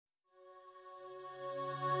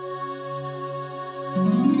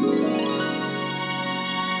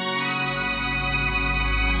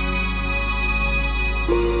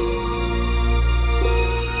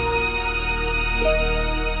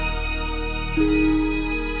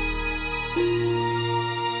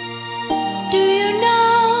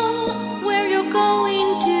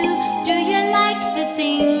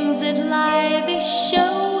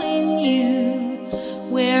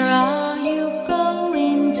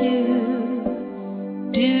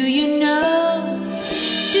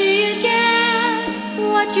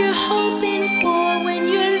what you're hoping for when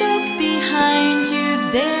you look behind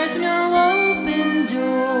you. There's no open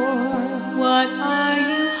door. What are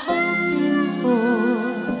you hoping for?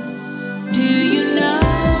 Do you know?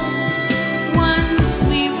 Once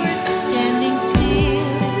we were standing still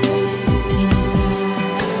in time,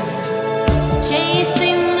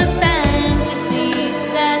 chasing the fantasies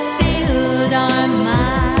that filled our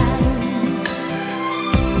minds.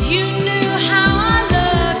 You knew how I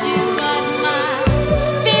loved you, but my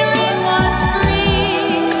spirit was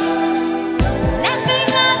free, laughing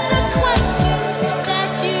at the questions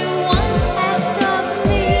that you once asked of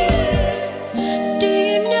me. Do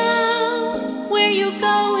you know where you're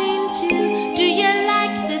going to? Do you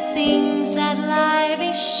like the things that life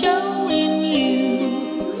is showing you?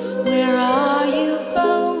 Where are you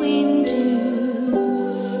going to?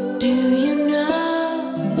 Do you know?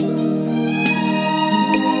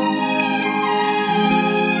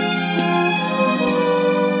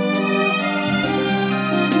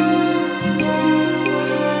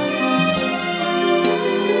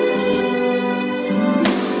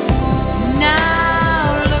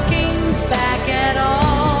 Now looking back at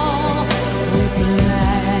all we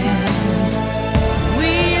planned,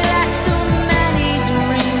 we let so many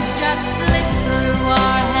dreams just slip through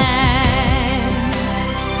our hands.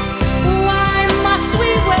 Why must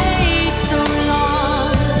we wait so long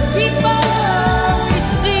before we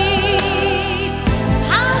see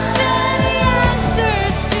how silly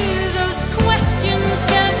answers to those questions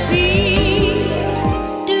can be?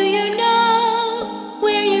 Do you know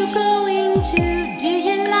where you're going to? Do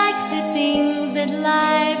you like the things that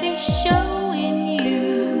life is showing you?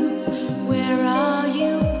 Where are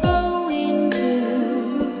you going to?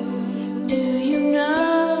 Do you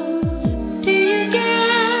know? Do you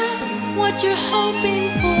get what you're hoping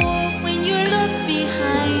for when you look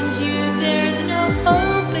behind